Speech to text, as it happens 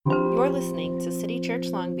You're listening to City Church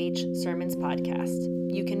Long Beach Sermons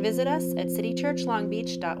Podcast. You can visit us at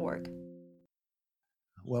citychurchlongbeach.org.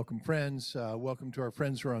 Welcome, friends. Welcome to our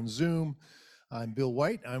friends who are on Zoom. I'm Bill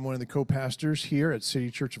White. I'm one of the co-pastors here at City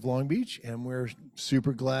Church of Long Beach, and we're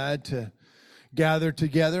super glad to gather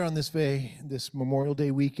together on this Memorial Day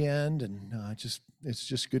weekend, and it's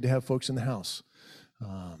just good to have folks in the house.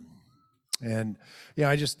 And yeah,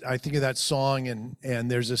 I think of that song, and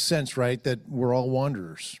there's a sense, right, that we're all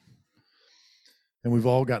wanderers, and we've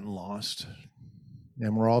all gotten lost,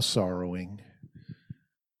 and we're all sorrowing,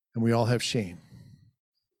 and we all have shame.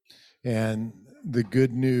 And the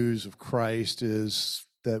good news of Christ is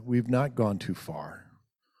that we've not gone too far,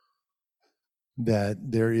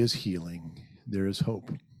 that there is healing, there is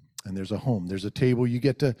hope, and there's a home. There's a table. You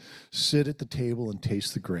get to sit at the table and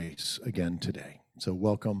taste the grace again today. So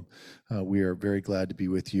welcome. We are very glad to be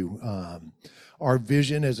with you. Our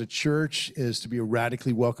vision as a church is to be a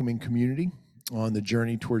radically welcoming community on the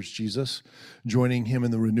journey towards Jesus, joining him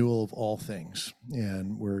in the renewal of all things.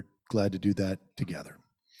 And we're glad to do that together.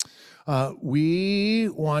 We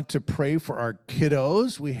want to pray for our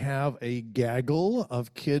kiddos. We have a gaggle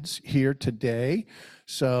of kids here today.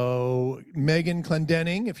 So Megan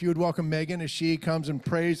Clendenning, if you would welcome Megan as she comes and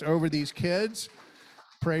prays over these kids.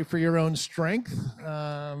 Pray for your own strength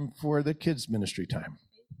for the kids' ministry time.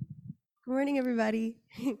 Good morning, everybody.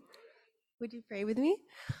 Would you pray with me?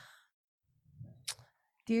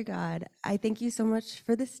 Dear God, I thank you so much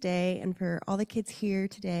for this day and for all the kids here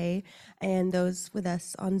today and those with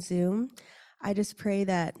us on Zoom. I just pray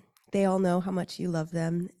that they all know how much you love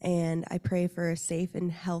them, and I pray for a safe and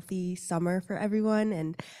healthy summer for everyone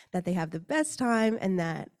and that they have the best time, and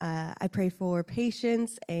that I pray for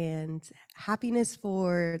patience and happiness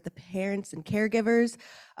for the parents and caregivers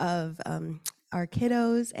of our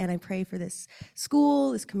kiddos, and I pray for this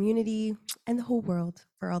school, this community, and the whole world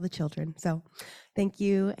for all the children. So thank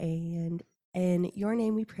you, and in your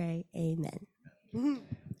name we pray, amen.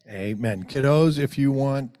 Amen. Kiddos, if you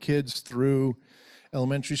want kids through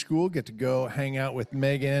elementary school, get to go hang out with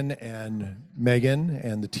Megan and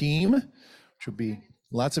the team, which will be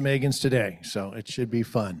lots of Megans today, so it should be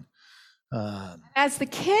fun. As the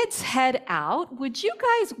kids head out, would you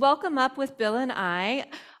guys welcome up with Bill and I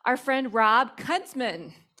our friend Rob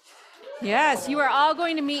Kunzman? Yes, you are all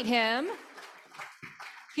going to meet him.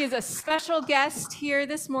 He is a special guest here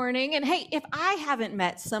this morning. And hey, if I haven't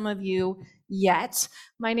met some of you yet,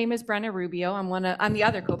 my name is Brenna Rubio. I'm the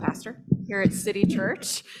other co-pastor here at City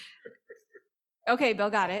Church. Okay, Bill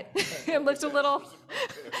got it. It looked a little,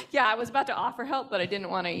 yeah, I was about to offer help, but I didn't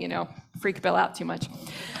want to, freak Bill out too much.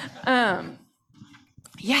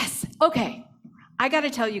 Yes, okay. I got to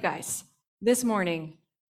tell you guys, this morning,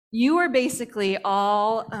 you are basically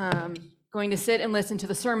all going to sit and listen to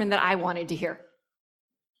the sermon that I wanted to hear.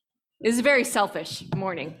 This is a very selfish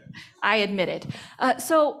morning, I admit it.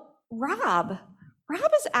 So Rob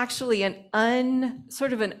is actually an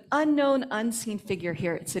unknown, unseen figure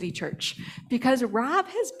here at City Church, because Rob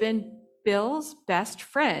has been Bill's best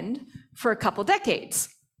friend for a couple decades.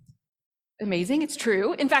 Amazing, it's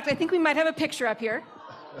true. In fact, I think we might have a picture up here.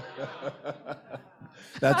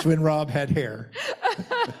 That's when Rob had hair.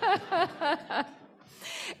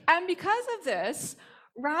 And because of this,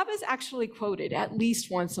 Rob is actually quoted at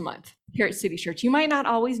least once a month here at City Church. You might not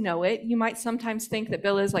always know it. You might sometimes think that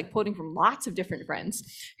Bill is like quoting from lots of different friends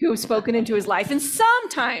who have spoken into his life, and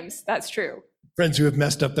sometimes that's true. Friends who have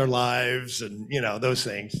messed up their lives and, those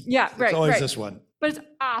things. Yeah, right. It's always right. this one. But it's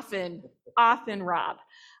often Rob.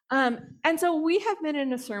 And so we have been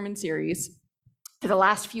in a sermon series for the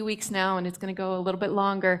last few weeks now, and it's going to go a little bit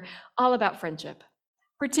longer, all about friendship,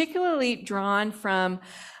 particularly drawn from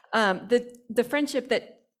the friendship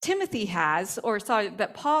that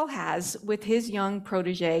that Paul has with his young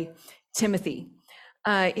protege, Timothy,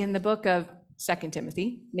 in the book of 2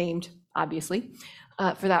 Timothy, named, obviously,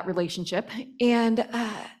 for that relationship. And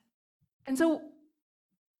so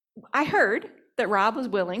I heard that Rob was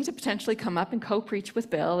willing to potentially come up and co-preach with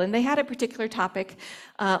Bill, and they had a particular topic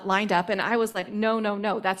lined up, and I was like,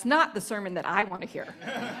 no, that's not the sermon that I want to hear.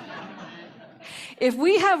 If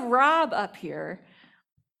we have Rob up here,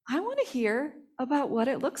 I want to hear about what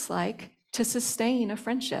it looks like to sustain a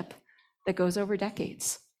friendship that goes over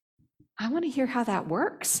decades. I want to hear how that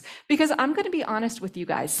works, because I'm going to be honest with you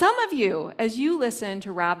guys. Some of you, as you listen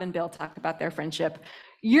to Rob and Bill talk about their friendship,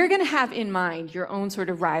 you're going to have in mind your own sort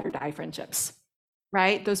of ride or die friendships,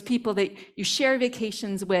 right? Those people that you share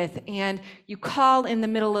vacations with and you call in the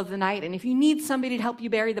middle of the night, and if you need somebody to help you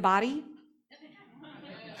bury the body,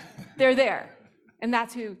 they're there. And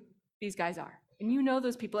that's who these guys are. And you know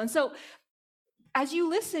those people. And so as you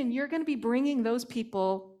listen, you're going to be bringing those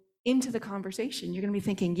people into the conversation. You're going to be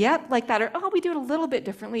thinking, yep, like that, or, oh, we do it a little bit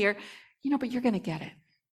differently, or, but you're going to get it.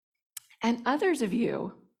 And others of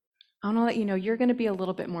you, I want to let you know, you're going to be a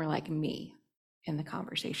little bit more like me in the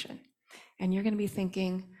conversation. And you're going to be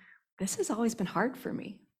thinking, this has always been hard for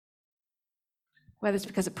me. Whether it's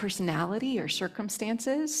because of personality or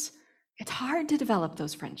circumstances, it's hard to develop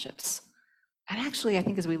those friendships. And actually, I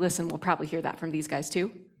think as we listen, we'll probably hear that from these guys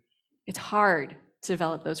too. It's hard to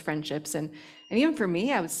develop those friendships. And even for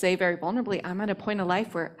me, I would say very vulnerably, I'm at a point in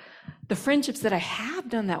life where the friendships that I have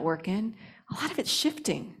done that work in, a lot of it's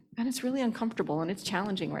shifting. And it's really uncomfortable and it's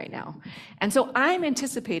challenging right now. And so I'm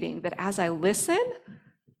anticipating that as I listen,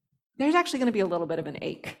 there's actually going to be a little bit of an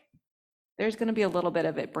ache. There's going to be a little bit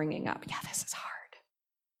of it bringing up, yeah, this is hard.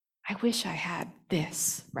 I wish I had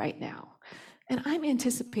this right now. And I'm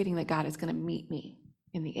anticipating that God is going to meet me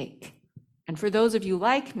in the ache. And for those of you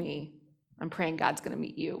like me, I'm praying God's going to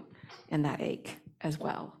meet you in that ache as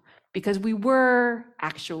well. Because we were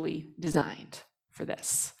actually designed for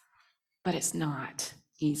this, but it's not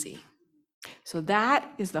easy. So that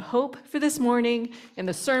is the hope for this morning in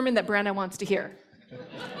the sermon that Brenna wants to hear.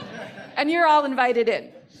 And you're all invited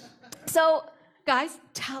in. So guys,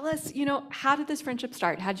 tell us, how did this friendship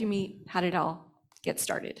start? How'd you meet? How did it all get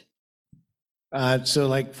started? So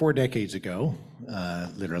like 4 decades ago,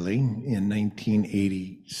 literally in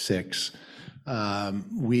 1986,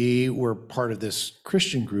 we were part of this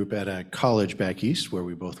Christian group at a college back east where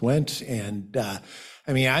we both went. And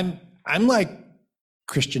I'm like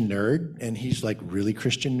Christian nerd and he's like really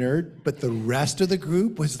Christian nerd, but the rest of the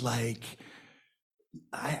group was like,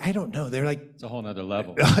 I don't know. They're like, it's a whole nother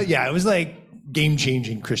level. Yeah, it was like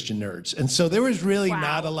game-changing Christian nerds. And so there was really Wow.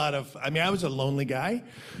 not a lot of, I was a lonely guy,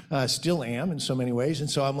 still am in so many ways. And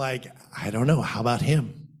so I'm like, I don't know, how about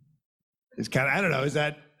him? It's kind of, I don't know, is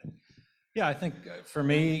that? Yeah, I think for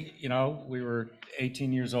me, we were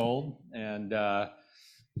 18 years old and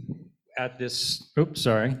at this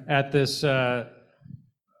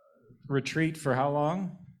retreat for how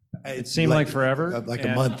long? It seemed like forever. Like a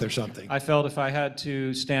month or something. I felt if I had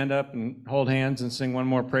to stand up and hold hands and sing one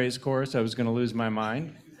more praise chorus, I was going to lose my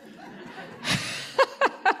mind.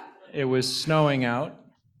 It was snowing out.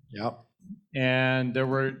 Yep. And there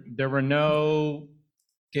were no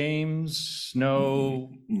games, no,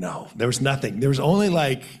 there was nothing. There was only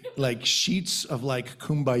like sheets of like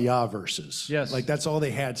Kumbaya verses. Yes. Like that's all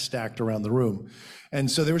they had stacked around the room. And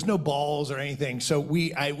so there was no balls or anything. So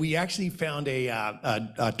we actually found a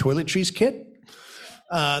toiletries kit,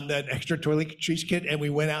 that extra toiletries kit, and we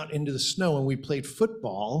went out into the snow and we played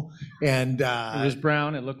football. And it was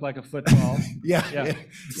brown. It looked like a football. yeah,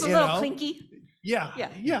 It's a little clinky. Yeah.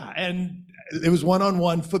 And it was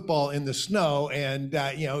one-on-one football in the snow, and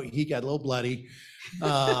he got a little bloody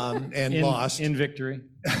and lost in victory.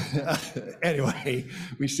 Anyway,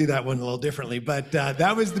 we see that one a little differently, but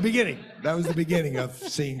that was the beginning. That was the beginning of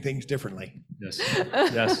seeing things differently.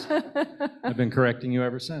 Yes. I've been correcting you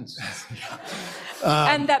ever since.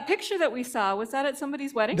 And that picture that we saw, was that at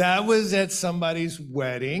somebody's wedding? That was at somebody's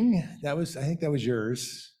wedding. I think that was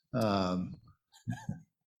yours.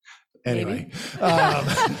 Anyway.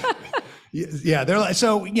 Yeah, they're like,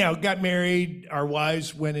 so, got married. Our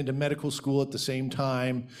wives went into medical school at the same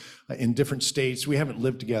time in different states. We haven't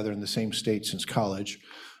lived together in the same state since college.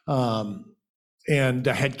 And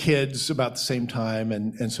had kids about the same time.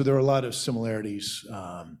 And so there were a lot of similarities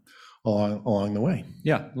along the way.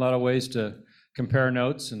 Yeah, a lot of ways to compare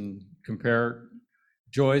notes and compare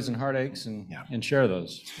joys and heartaches and share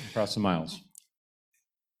those across the miles.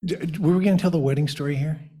 Were we going to tell the wedding story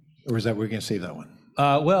here? Or is that we're going to save that one?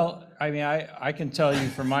 Well, I can tell you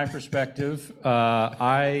from my perspective,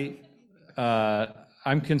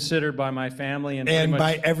 I'm considered by my family and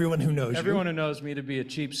by everyone who knows everyone who knows me to be a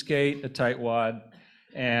cheapskate, a tightwad.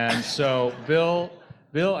 And so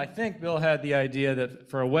I think Bill had the idea that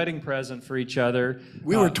for a wedding present for each other.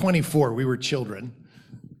 We were 24, we were children.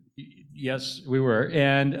 Yes, we were.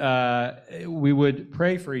 And we would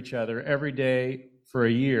pray for each other every day for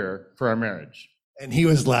a year for our marriage. And he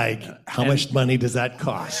was like, how much money does that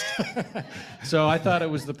cost? So I thought it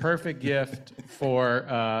was the perfect gift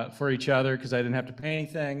for each other because I didn't have to pay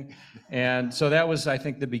anything. And so that was, I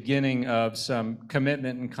think, the beginning of some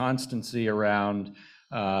commitment and constancy around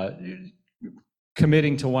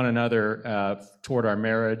committing to one another toward our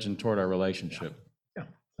marriage and toward our relationship. Yeah,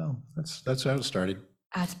 so that's how it started.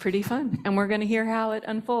 That's pretty fun, and we're going to hear how it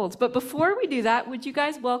unfolds. But before we do that, would you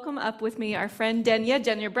guys welcome up with me our friend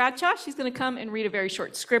Denya Bradshaw? She's going to come and read a very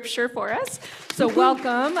short scripture for us. So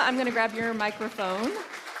welcome. I'm going to grab your microphone.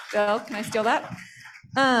 Bill, can I steal that?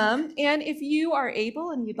 And if you are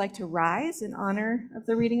able and you'd like to rise in honor of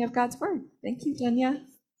the reading of God's word. Thank you, Denya.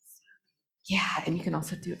 Yeah, and you can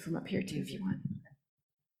also do it from up here too if you want.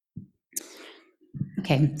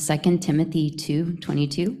 Okay, 2 Timothy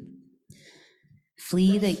 2:22.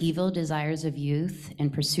 Flee the evil desires of youth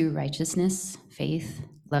and pursue righteousness, faith,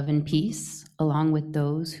 love, and peace, along with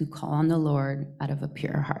those who call on the Lord out of a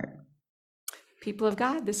pure heart. People of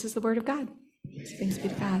God, this is the word of God. Thanks be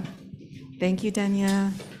to God. Thank you,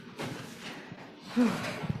 Danya.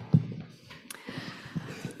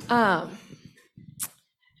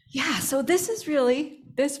 Yeah, so this is really,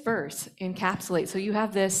 this verse encapsulates. So you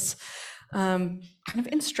have this kind of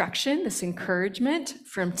instruction, this encouragement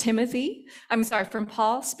from from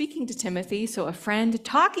Paul speaking to Timothy. So a friend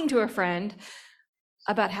talking to a friend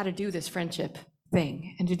about how to do this friendship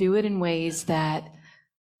thing and to do it in ways that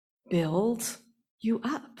build you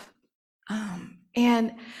up.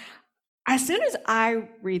 And as soon as I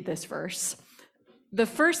read this verse, the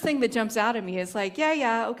first thing that jumps out at me is like,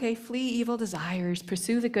 yeah, okay, flee evil desires,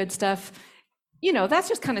 pursue the good stuff. You know, that's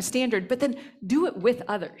just kind of standard, but then do it with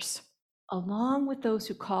others, along with those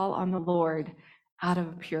who call on the Lord out of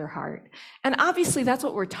a pure heart. And obviously that's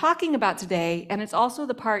what we're talking about today. And it's also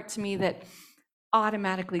the part to me that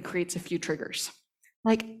automatically creates a few triggers.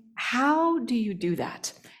 Like, how do you do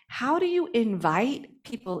that? How do you invite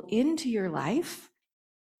people into your life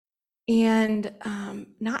and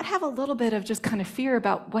not have a little bit of just kind of fear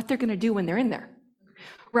about what they're going to do when they're in there,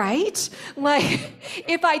 right? Like,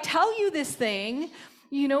 if I tell you this thing,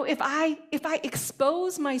 you know, if I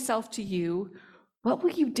expose myself to you, what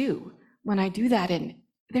will you do when I do that? And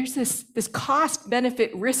there's this cost,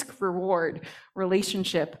 benefit, risk, reward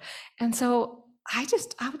relationship. And so I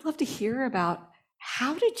would love to hear about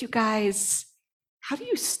how do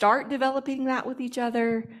you start developing that with each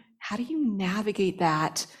other? How do you navigate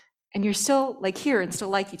that? And you're still like here and still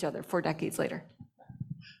like each other 4 decades later.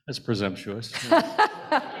 That's presumptuous.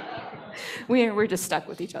 We're just stuck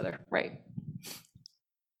with each other, right?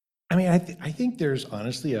 I mean, I think there's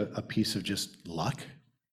honestly a piece of just luck,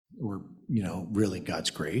 or, you know, really God's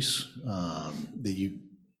grace, and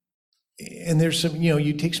there's some, you know,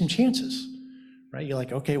 you take some chances, right? You're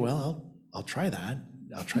like, okay, well, I'll try that.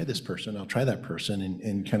 I'll try this person. I'll try that person,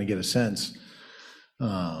 and kind of get a sense.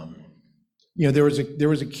 You know, there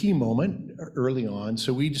was a key moment early on.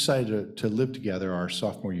 So we decided to live together our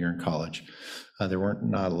sophomore year in college. There weren't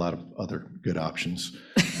not a lot of other good options,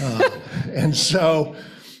 and so.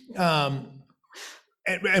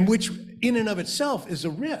 And which in and of itself is a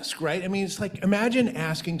risk, right? I mean, it's like, imagine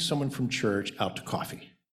asking someone from church out to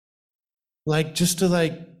coffee, like just to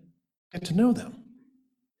like get to know them.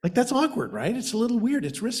 Like, that's awkward, right? It's a little weird,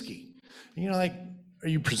 it's risky. You know, like, are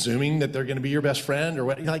you presuming that they're gonna be your best friend or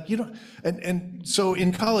what? Like, you know, and so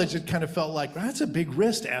in college, it kind of felt like, well, that's a big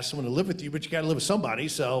risk to ask someone to live with you, but you gotta live with somebody,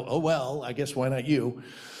 so, oh well, I guess why not you?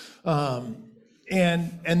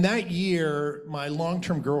 And that year, my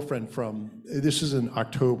long-term girlfriend this is in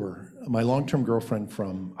October, my long-term girlfriend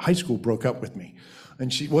from high school broke up with me.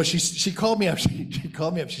 And she called me up, she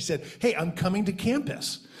called me up, she said, hey, I'm coming to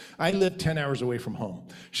campus. I live 10 hours away from home.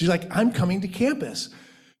 She's like, I'm coming to campus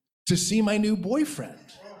to see my new boyfriend.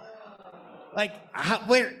 Like,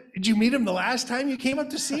 where, did you meet him the last time you came up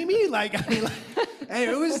to see me? Like, I mean,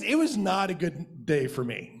 it was not a good day for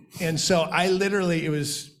me. And so I literally, it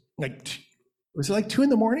was it like 2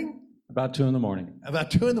 a.m? About 2 a.m. About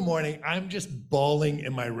 2 a.m, I'm just bawling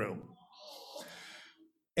in my room.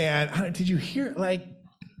 And did you hear, like,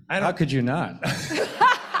 How could you not?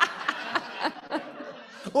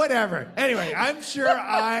 Whatever. Anyway, I'm sure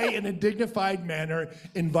I, in a dignified manner,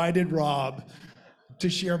 invited Rob to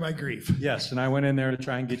share my grief. Yes, and I went in there to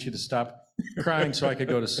try and get you to stop crying so I could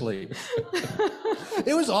go to sleep.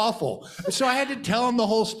 It was awful. So I had to tell him the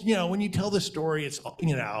whole, you know, when you tell the story, it's,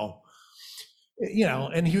 you know,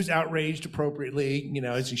 and he was outraged appropriately, you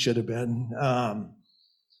know, as he should have been.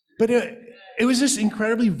 But it was this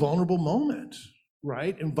incredibly vulnerable moment,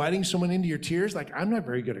 right? Inviting someone into your tears. Like, I'm not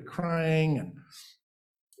very good at crying.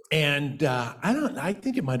 And I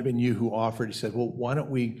think it might've been you who offered. He said, well, why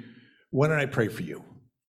don't I pray for you?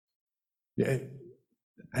 Yeah.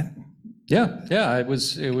 It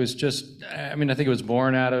was just, I mean, I think it was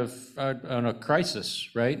born out of a crisis,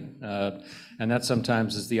 right? And that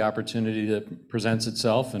sometimes is the opportunity that presents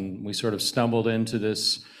itself, and we sort of stumbled into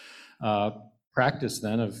this practice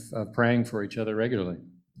then of praying for each other regularly,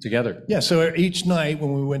 together. Yeah, so each night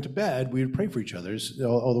when we went to bed, we would pray for each other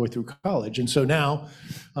all the way through college. And so now,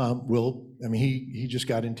 he just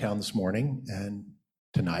got in town this morning, and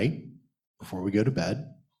tonight, before we go to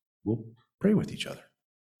bed, we'll pray with each other.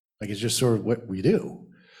 Like, it's just sort of what we do,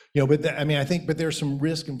 you know. But I think there's some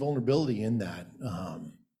risk and vulnerability in that.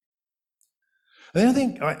 And I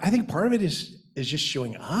think part of it is just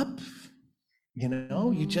showing up.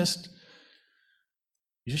 You just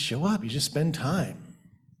show up, you just spend time.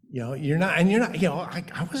 You're not,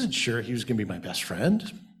 I wasn't sure he was going to be my best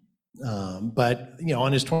friend. But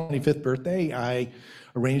on his 25th birthday, I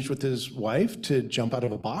arranged with his wife to jump out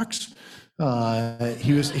of a box.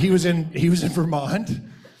 He was in Vermont,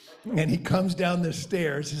 and he comes down the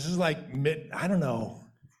stairs. This is like I don't know,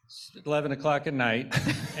 11 o'clock at night,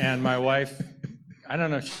 and my wife, I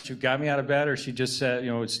don't know if she got me out of bed or she just said,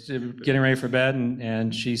 it's getting ready for bed,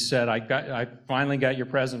 and she said, I finally got your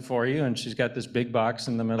present for you, and she's got this big box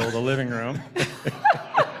in the middle of the living room.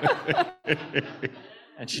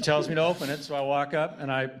 And she tells me to open it, so I walk up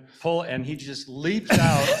and I pull, and he just leaps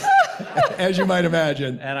out. As you might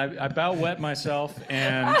imagine. And I about wet myself,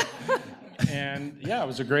 and yeah, it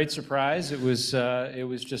was a great surprise. It was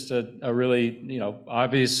just a really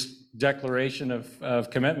obvious declaration of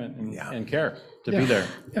commitment and care to be there.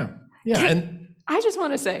 Yeah. And I just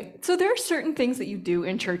want to say, so there are certain things that you do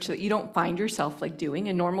in church that you don't find yourself like doing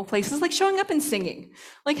in normal places, like showing up and singing.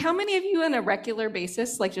 Like, how many of you on a regular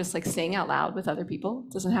basis, like just like saying out loud with other people?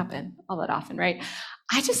 It doesn't happen all that often, right?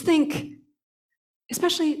 I just think,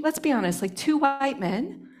 especially, let's be honest, like two white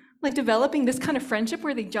men, like developing this kind of friendship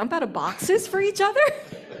where they jump out of boxes for each other.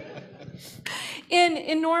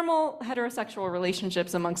 In normal heterosexual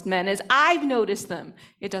relationships amongst men, as I've noticed them,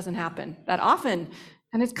 it doesn't happen that often.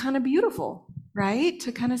 And it's kind of beautiful, right?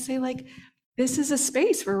 To kind of say, like, this is a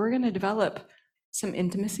space where we're going to develop some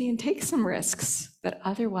intimacy and take some risks that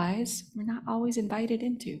otherwise we're not always invited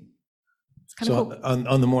into. It's kind of cool.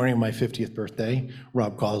 On the morning of my 50th birthday,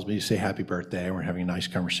 Rob calls me to say happy birthday, and we're having a nice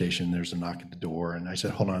conversation. There's a knock at the door, and I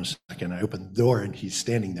said, hold on a second. I opened the door, and he's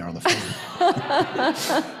standing there on the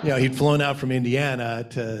phone. He'd flown out from Indiana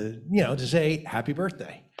to say happy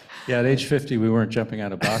birthday. Yeah, at age 50, we weren't jumping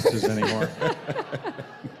out of boxes anymore.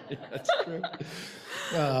 That's true.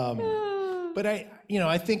 But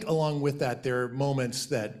I think along with that, there are moments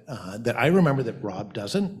that I remember that Rob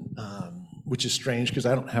doesn't, which is strange because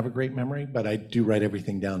I don't have a great memory, but I do write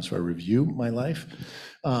everything down, so I review my life.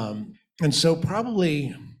 And so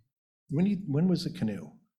probably, when was the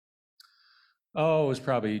canoe? Oh, it was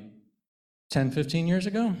probably 10, 15 years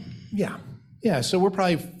ago? Yeah, so we're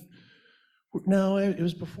probably, no, it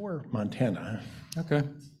was before Montana. Okay.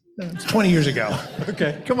 It's 20 years ago.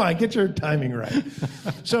 Okay. Come on, get your timing right.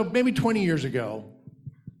 So maybe 20 years ago,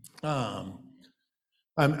 I'm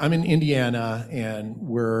in Indiana, and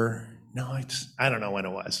I don't know when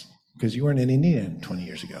it was, because you weren't in Indiana 20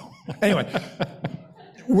 years ago. Anyway,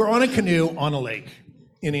 we're on a canoe on a lake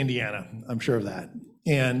in Indiana. I'm sure of that.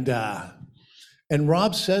 And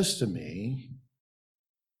Rob says to me,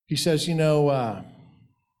 he says, you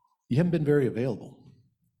haven't been very available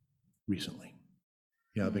recently.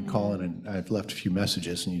 I've been calling, and I've left a few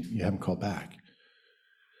messages, and you haven't called back.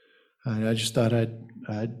 And I just thought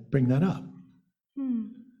I'd bring that up.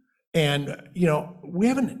 And,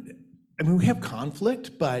 we have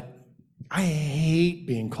conflict, but I hate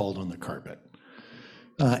being called on the carpet.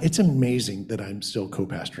 It's amazing that I'm still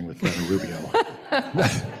co-pastoring with Brenna Rubio.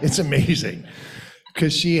 It's amazing,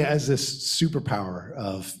 because she has this superpower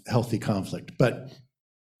of healthy conflict.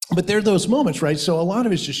 But there are those moments, right? So a lot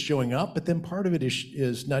of it's just showing up, but then part of it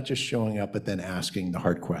is not just showing up, but then asking the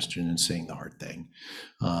hard question and saying the hard thing.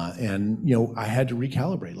 And I had to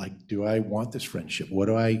recalibrate. Like, do I want this friendship?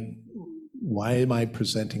 Why am I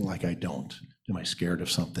presenting like I don't? Am I scared of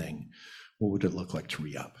something? What would it look like to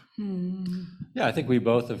re-up? Yeah, I think we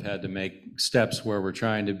both have had to make steps where we're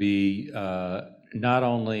trying to be not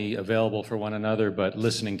only available for one another, but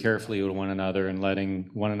listening carefully to one another and letting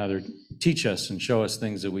one another teach us and show us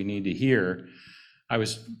things that we need to hear. I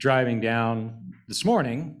was driving down this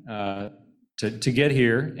morning to get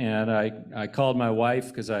here, and I called my wife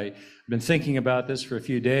because I've been thinking about this for a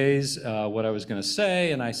few days, what I was going to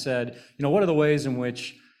say, and I said, what are the ways in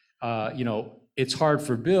which, it's hard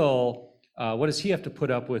for Bill, what does he have to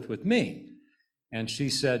put up with me? And she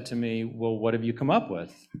said to me, well, what have you come up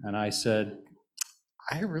with? And I said,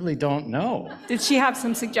 I really don't know. Did she have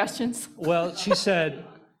some suggestions? Well, she said,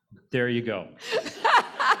 there you go.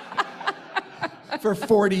 For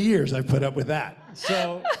 40 years, I put up with that.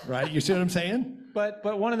 So, right? You see what I'm saying? But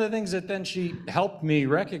one of the things that then she helped me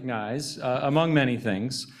recognize, among many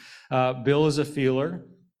things, Bill is a feeler.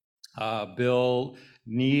 Bill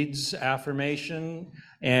needs affirmation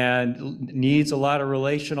and needs a lot of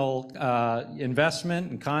relational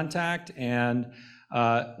investment and contact. And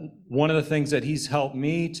one of the things that he's helped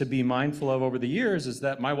me to be mindful of over the years is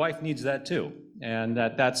that my wife needs that too. And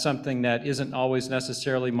that's something that isn't always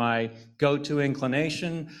necessarily my go-to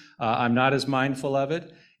inclination. I'm not as mindful of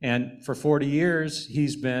it. And for 40 years,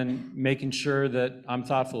 he's been making sure that I'm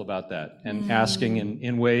thoughtful about that and asking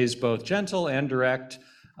in ways both gentle and direct,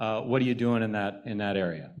 what are you doing in that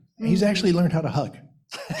area? He's actually learned how to hug.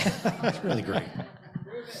 It's really great.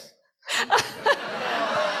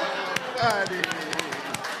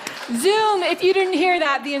 Zoom, if you didn't hear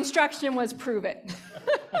that, the instruction was prove it.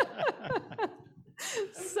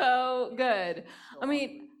 So good. I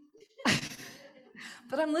mean,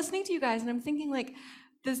 but I'm listening to you guys and I'm thinking like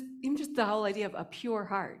this, even just the whole idea of a pure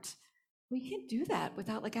heart. We can't do that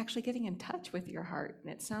without like actually getting in touch with your heart.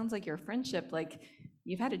 And it sounds like your friendship, like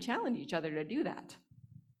you've had to challenge each other to do that,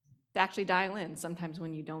 to actually dial in sometimes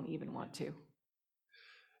when you don't even want to.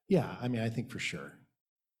 Yeah, I mean, I think for sure.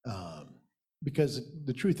 Because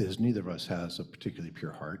the truth is, neither of us has a particularly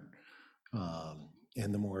pure heart.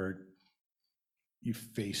 And the more you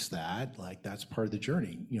face that, like that's part of the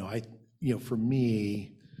journey. For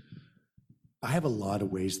me, I have a lot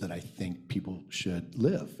of ways that I think people should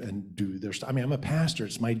live and do their stuff. I mean, I'm a pastor.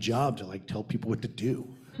 It's my job to like tell people what to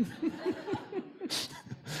do.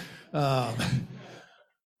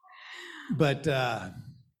 But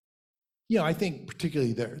I think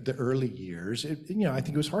particularly the early years, I think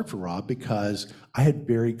it was hard for Rob because I had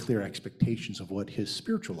very clear expectations of what his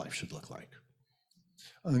spiritual life should look like.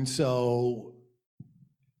 And so,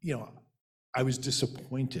 I was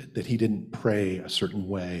disappointed that he didn't pray a certain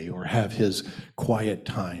way or have his quiet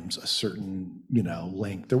times a certain,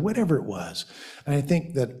 length or whatever it was. And I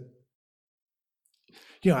think that,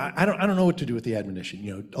 I don't know what to do with the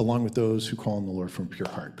admonition, along with those who call on the Lord from a pure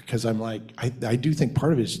heart, because I'm like, I do think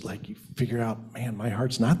part of it is like you figure out, man, my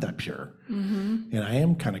heart's not that pure. And I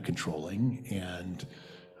am kind of controlling and,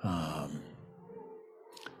 I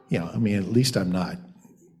mean, at least I'm not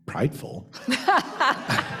prideful.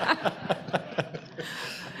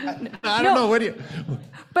 I don't know, what do you?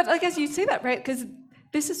 But like, as you say that, right? Because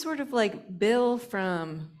this is sort of like Bill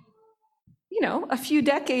from, a few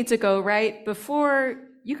decades ago, right? Before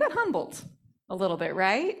you got humbled a little bit,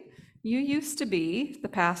 right? You used to be the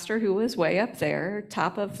pastor who was way up there,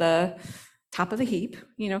 top of the heap,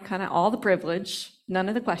 kind of all the privilege, none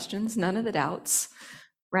of the questions, none of the doubts,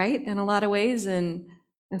 right? In a lot of ways. And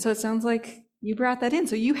so it sounds like you brought that in.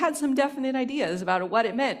 So you had some definite ideas about what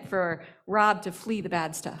it meant for Rob to flee the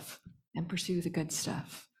bad stuff and pursue the good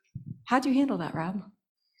stuff. How'd you handle that, Rob?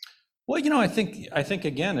 Well, I think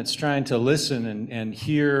again, it's trying to listen and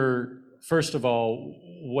hear, first of all,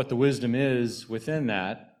 what the wisdom is within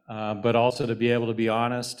that, but also to be able to be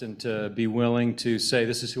honest and to be willing to say,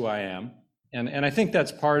 this is who I am. And I think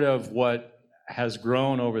that's part of what has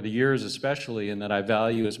grown over the years, especially, and that I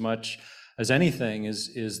value as much as anything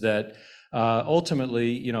is that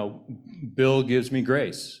ultimately, Bill gives me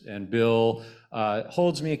grace, and Bill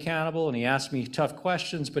holds me accountable, and he asks me tough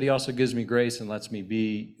questions, but he also gives me grace and lets me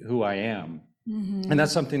be who I am. And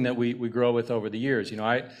that's something that we grow with over the years.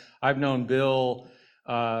 I've known Bill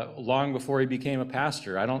long before he became a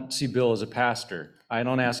pastor. I don't see Bill as a pastor. I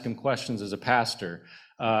don't ask him questions as a pastor.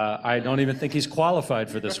 I don't even think he's qualified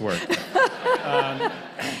for this work.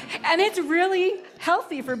 And it's really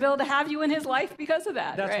healthy for Bill to have you in his life because of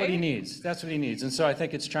that. That's right? what he needs. That's what he needs. And so I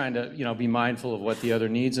think it's trying to, be mindful of what the other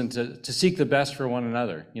needs and to seek the best for one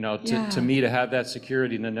another. To me, to have that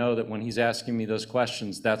security and to know that when he's asking me those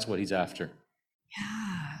questions, that's what he's after.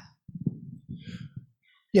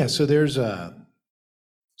 Yeah. So there's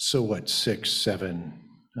 6, 7,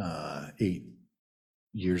 8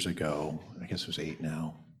 years ago. I guess it was 8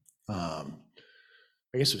 now.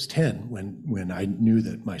 I guess it was 10 when I knew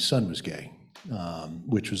that my son was gay,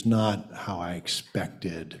 which was not how I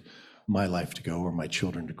expected my life to go or my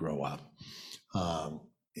children to grow up.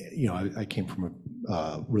 I came from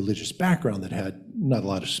a religious background that had not a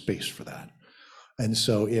lot of space for that. And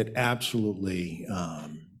so it absolutely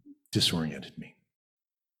disoriented me.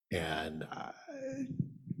 And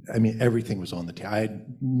I mean, everything was on the table.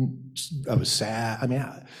 I was sad. I mean,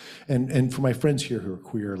 and for my friends here who are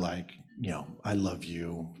queer, like, I love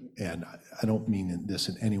you, and I don't mean this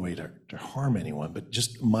in any way to harm anyone, but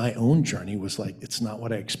just my own journey was like, it's not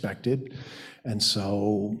what I expected. And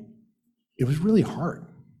so it was really hard.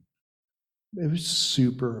 It was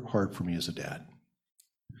super hard for me as a dad.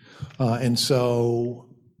 And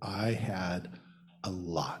so I had a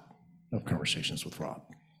lot of conversations with Rob.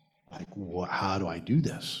 Like, how do I do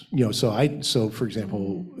this? So for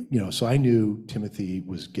example, so I knew Timothy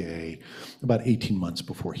was gay about 18 months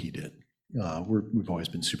before he did. We've always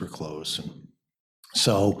been super close. And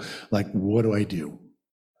so like, what do I do?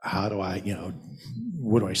 How do I,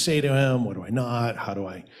 what do I say to him? What do I not? How do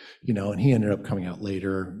I, and he ended up coming out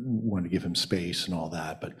later, wanted to give him space and all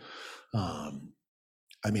that. But I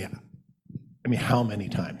mean, I mean, how many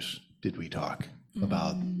times did we talk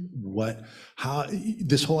about how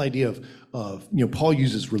this whole idea of, Paul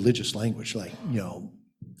uses religious language, like,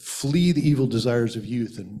 flee the evil desires of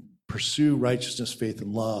youth and pursue righteousness, faith,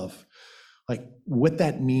 and love. Like, what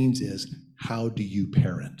that means is, how do you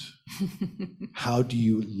parent? How do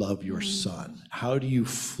you love your son? How do you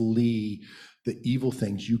flee the evil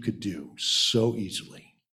things you could do so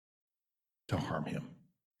easily to harm him?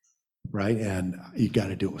 Right? And you got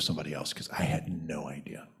to do it with somebody else, because I had no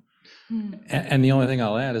idea. And the only thing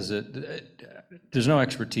I'll add is that there's no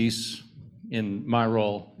expertise in my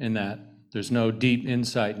role in that. There's no deep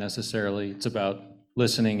insight necessarily. It's about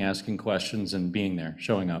listening, asking questions, and being there,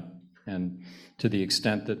 showing up. And to the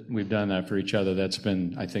extent that we've done that for each other, that's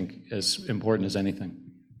been, I think, as important as anything.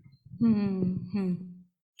 I'm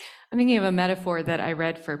thinking of a metaphor that I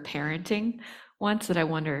read for parenting once that I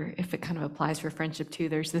wonder if it kind of applies for friendship too.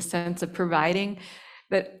 There's this sense of providing,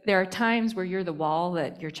 that there are times where you're the wall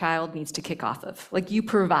that your child needs to kick off of. Like, you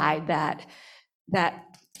provide that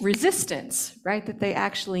resistance, right, that they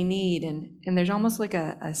actually need. And there's almost like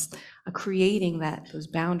a creating those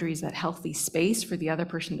boundaries, that healthy space for the other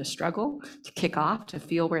person to struggle, to kick off, to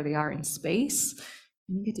feel where they are in space.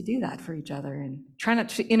 And you get to do that for each other and try not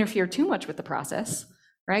to interfere too much with the process,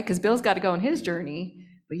 right? Because Bill's got to go on his journey,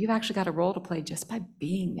 but you've actually got a role to play just by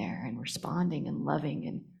being there and responding and loving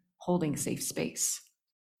and holding safe space,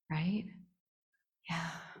 right? Yeah.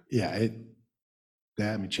 Yeah,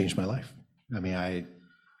 that changed my life. I mean,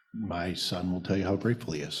 my son will tell you how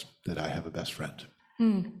grateful he is that I have a best friend.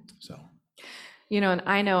 So, and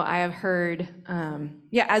I know I have heard,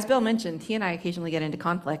 as Bill mentioned, he and I occasionally get into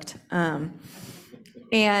conflict.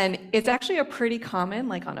 And it's actually a pretty common,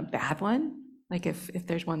 like on a bad one, like if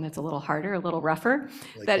there's one that's a little harder, a little rougher.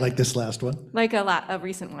 Like this last one? Like a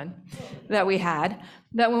recent one that we had,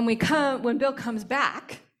 that when Bill comes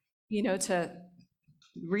back, to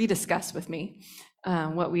rediscuss with me,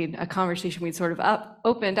 a conversation we'd sort of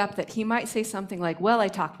opened up, that he might say something like, well, I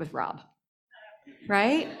talked with Rob,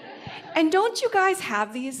 right? And don't you guys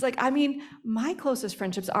have these? Like, my closest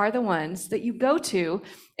friendships are the ones that you go to,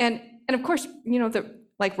 and of course,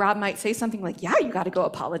 like Rob might say something like, yeah, you got to go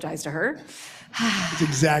apologize to her. That's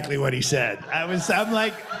exactly what he said. I'm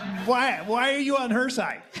like, why are you on her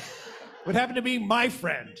side? What happened to being my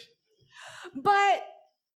friend?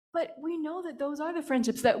 But we know that those are the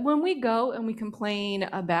friendships that when we go and we complain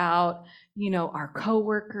about, our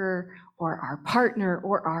coworker or our partner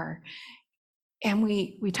and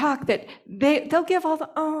we talk, that they'll give all the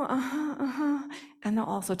and they'll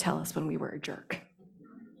also tell us when we were a jerk.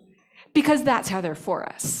 Because that's how they're for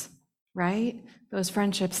us, right? Those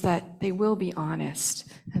friendships that they will be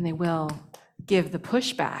honest and they will give the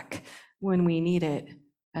pushback when we need it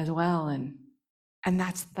as well. And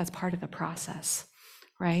that's part of the process.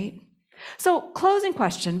 Right? So, closing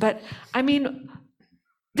question, but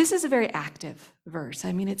this is a very active verse.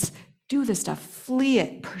 It's do this stuff, flee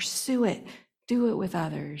it, pursue it, do it with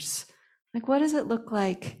others. Like, what does it look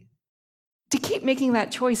like to keep making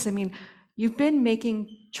that choice? You've been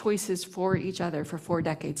making choices for each other for 4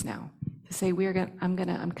 decades now, to say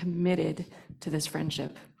I'm committed to this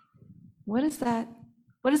friendship. What does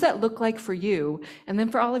that look like for you? And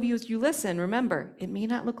then for all of you as you listen, remember, it may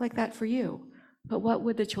not look like that for you. But what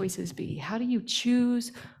would the choices be? How do you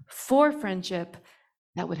choose for friendship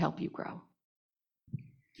that would help you grow?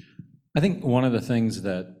 I think one of the things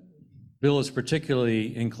that Bill is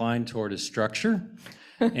particularly inclined toward is structure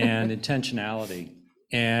and intentionality.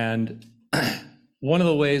 And one of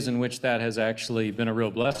the ways in which that has actually been a real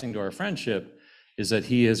blessing to our friendship is that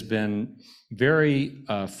he has been very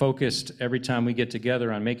focused every time we get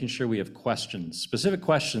together on making sure we have questions, specific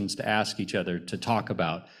questions to ask each other, to talk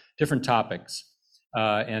about different topics.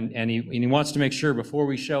 And he wants to make sure before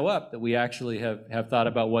we show up that we actually have thought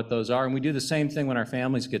about what those are. And we do the same thing when our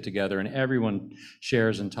families get together and everyone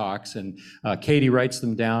shares and talks. And Katie writes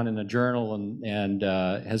them down in a journal and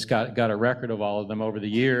has got a record of all of them over the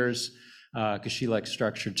years, because she likes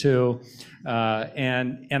structure too.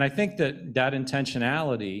 And I think that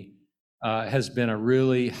intentionality has been a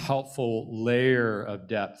really helpful layer of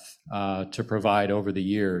depth to provide over the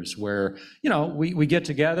years, where we get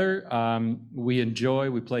together, we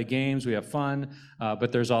enjoy, we play games, we have fun,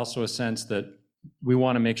 but there's also a sense that we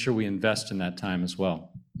want to make sure we invest in that time as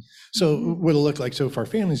well. So what it'll look like, so if our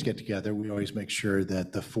families get together, we always make sure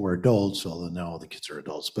that the 4 adults, although now all the kids are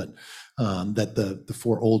adults, but that the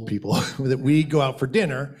 4 old people, that we go out for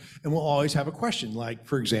dinner, and we'll always have a question, like,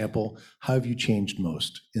 for example, how have you changed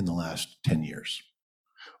most in the last 10 years?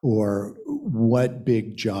 Or what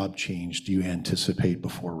big job change do you anticipate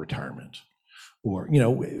before retirement? or,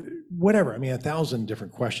 whatever. I mean, 1,000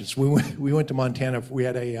 different questions. We went to Montana. We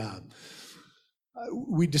had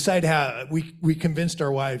we decided we convinced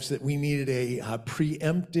our wives that we needed a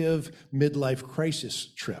preemptive midlife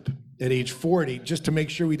crisis trip at age 40 just to make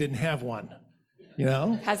sure we didn't have one.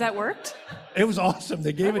 Has that worked? It was awesome.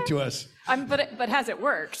 They gave it to us. But has it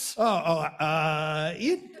worked? I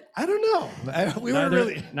don't know. We were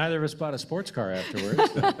really. Neither of us bought a sports car afterwards.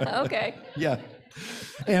 Okay. Yeah.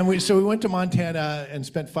 And we went to Montana and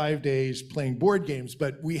spent 5 days playing board games,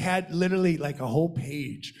 but we had literally like a whole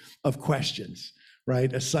page of questions,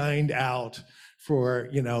 right, assigned out for,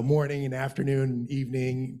 morning and afternoon and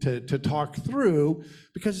evening to talk through,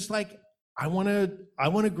 because it's like, I want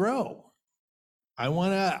to grow. I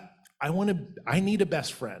need a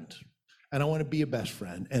best friend, and I want to be a best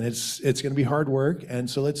friend, and it's going to be hard work, and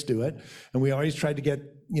so let's do it. And we always tried to get,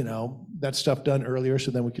 that stuff done earlier, so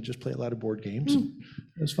then we could just play a lot of board games.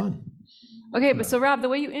 It was fun. Okay, but so Rob, the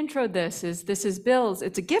way you introed this is Bill's.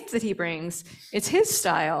 It's a gift that he brings. It's his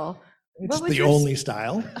style. It's the only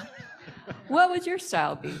style. What would your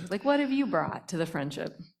style be? Like, what have you brought to the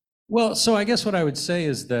friendship? Well, so I guess what I would say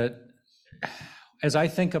is that as I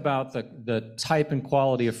think about the type and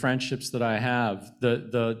quality of friendships that I have,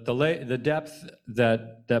 the depth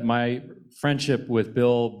that my friendship with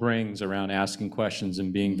Bill brings around asking questions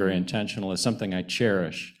and being very intentional is something I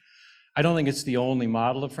cherish. I don't think it's the only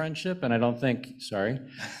model of friendship, and I don't think it's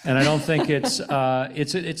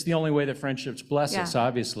the only way that friendships bless us,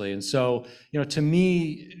 obviously. And so, to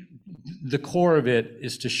me, the core of it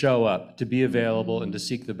is to show up, to be available, and to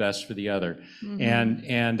seek the best for the other.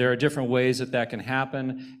 And there are different ways that can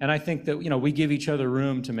happen. And I think that we give each other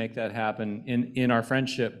room to make that happen in our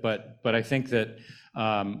friendship. But I think that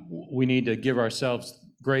we need to give ourselves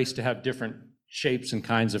grace to have different shapes and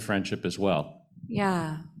kinds of friendship as well.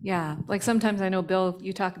 Yeah. Like sometimes I know, Bill,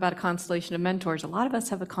 you talk about a constellation of mentors. A lot of us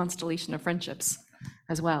have a constellation of friendships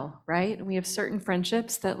as well, right? And we have certain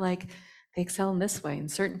friendships that they excel in this way, and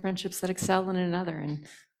certain friendships that excel in another, and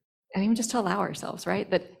even just to allow ourselves, right?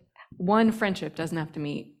 That one friendship doesn't have to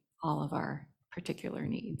meet all of our particular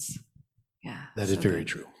needs. Yeah. That is very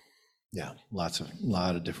true. Yeah, lot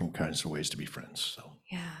of different kinds of ways to be friends. So.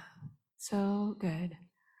 Yeah, so good.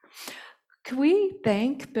 Could we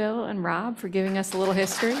thank Bill and Rob for giving us a little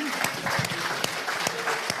history?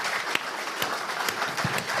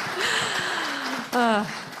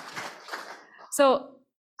 So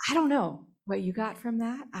I don't know what you got from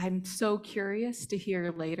that. I'm so curious to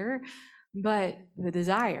hear later, but the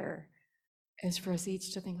desire is for us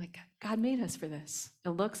each to think like, God made us for this. It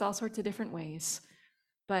looks all sorts of different ways,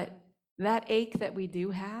 but that ache that we do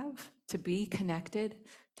have to be connected,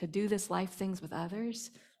 to do this life things with others,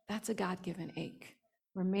 that's a God-given ache.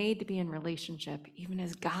 We're made to be in relationship, even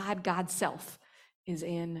as God's self is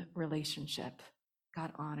in relationship.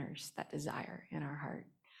 God honors that desire in our heart.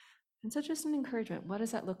 And so just an encouragement, what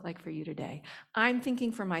does that look like for you today? I'm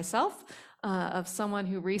thinking for myself of someone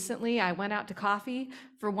who recently, I went out to coffee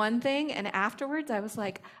for one thing, and afterwards I was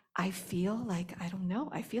like, I feel like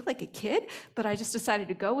a kid, but I just decided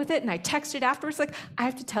to go with it. And I texted afterwards like, I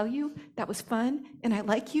have to tell you, that was fun, and I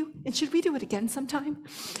like you, and should we do it again sometime?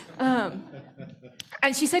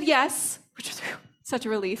 And she said yes, which was such a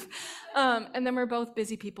relief. And then we're both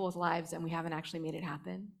busy people with lives, and we haven't actually made it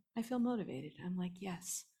happen. I feel motivated. I'm like,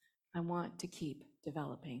 yes, I want to keep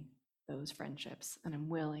developing those friendships, and I'm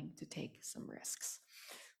willing to take some risks.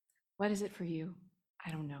 What is it for you?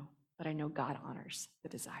 I don't know, but I know God honors the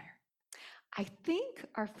desire. I think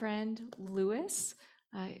our friend Lewis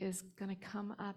is going to come up